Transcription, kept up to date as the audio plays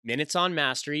Minutes on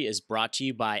Mastery is brought to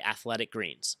you by Athletic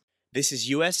Greens. This is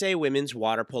USA Women's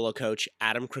Water Polo coach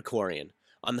Adam Krikorian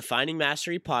on the Finding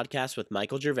Mastery podcast with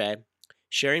Michael Gervais,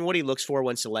 sharing what he looks for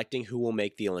when selecting who will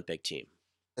make the Olympic team.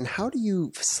 And how do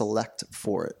you select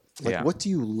for it? What do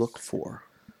you look for?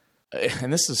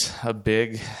 And I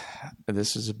say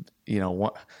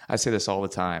this all the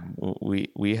time.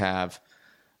 We have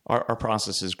our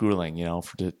process is grueling,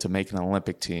 to make an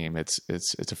Olympic team. It's a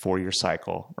 4-year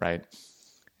cycle, right?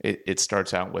 It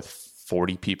starts out with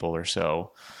 40 people or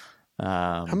so.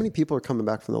 How many people are coming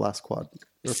back from the last quad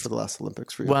or for the last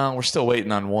Olympics for you? Well, we're still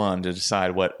waiting on one to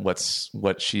decide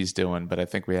what she's doing, but I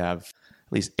think we have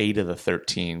at least 8 of the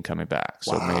 13 coming back.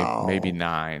 So maybe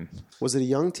 9. Was it a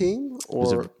young team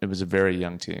or it was a very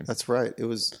young team? That's right.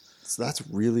 So that's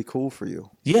really cool for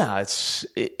you. Yeah,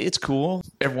 it's cool.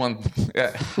 Everyone,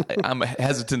 I'm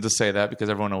hesitant to say that because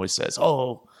everyone always says,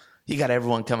 "Oh, you got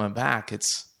everyone coming back.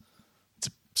 It's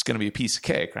going to be a piece of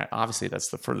cake," right? Obviously, that's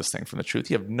the furthest thing from the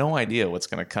truth. You have no idea what's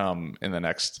going to come in the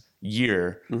next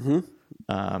year,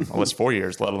 almost 4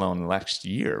 years, let alone the next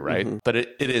year, right? Mm-hmm. But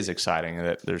it is exciting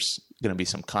that there's going to be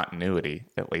some continuity,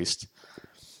 at least.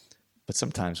 But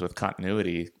sometimes with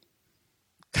continuity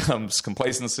comes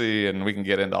complacency, and we can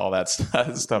get into all that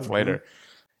stuff later.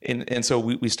 And so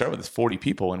we start with 40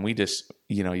 people, and we just,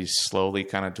 you slowly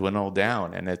kind of dwindle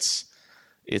down, and it's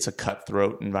a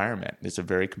cutthroat environment. It's a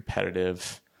very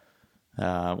competitive.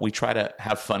 We try to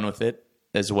have fun with it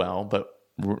as well, but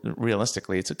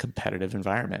realistically, it's a competitive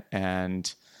environment.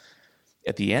 And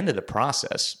at the end of the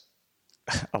process,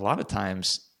 a lot of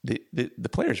times the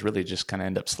players really just kind of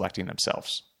end up selecting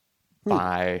themselves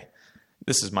by.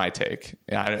 This is my take.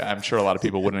 I'm sure a lot of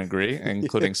people wouldn't agree,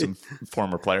 including some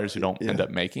former players who don't end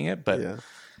up making it. But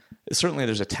certainly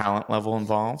there's a talent level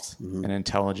involved and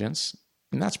intelligence.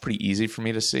 And that's pretty easy for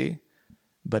me to see.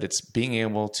 But it's being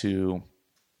able to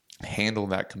handle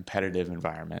that competitive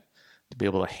environment, to be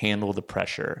able to handle the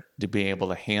pressure, to be able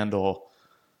to handle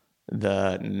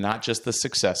not just the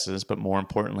successes, but more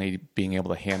importantly, being able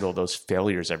to handle those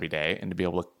failures every day and to be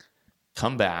able to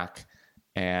come back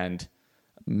and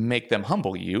make them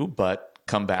humble you, but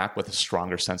come back with a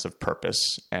stronger sense of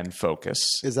purpose and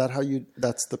focus. Is that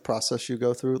that's the process you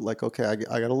go through? Like, okay, I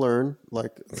got to learn,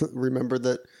 remember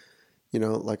that,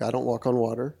 I don't walk on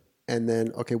water. And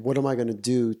then, okay, what am I going to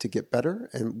do to get better?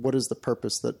 And what is the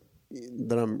purpose that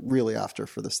I'm really after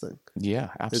for this thing? Yeah,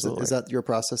 absolutely. Is that your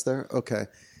process there? Okay.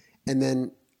 And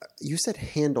then you said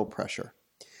handle pressure.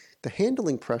 The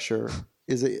handling pressure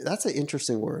that's an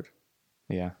interesting word.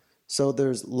 Yeah. So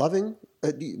there's handling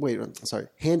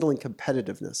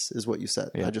competitiveness is what you said.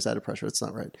 Yeah. I just added pressure. It's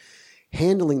not right.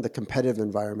 Handling the competitive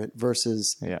environment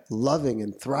versus loving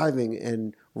and thriving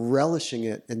and relishing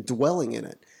it and dwelling in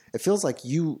it. It feels like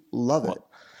you love it.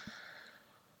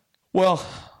 Well,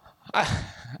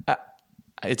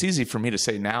 it's easy for me to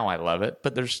say now I love it,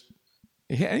 but there's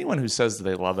anyone who says that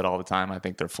they love it all the time, I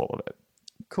think they're full of it.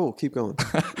 Cool. Keep going.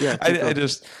 Yeah. I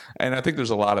think there's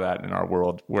a lot of that in our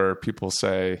world where people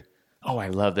say, "Oh, I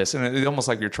love this." And it's almost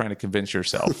like you're trying to convince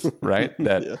yourself, right?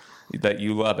 That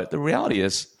you love it. The reality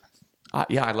is,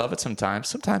 I love it sometimes.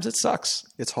 Sometimes it sucks.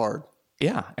 It's hard.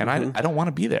 Yeah. And I don't want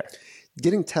to be there.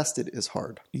 Getting tested is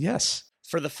hard. Yes.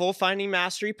 For the full Finding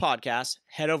Mastery podcast,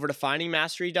 head over to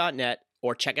findingmastery.net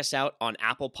or check us out on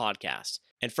Apple Podcasts.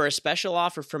 And for a special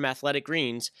offer from Athletic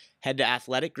Greens, head to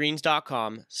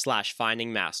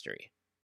athleticgreens.com/findingmastery.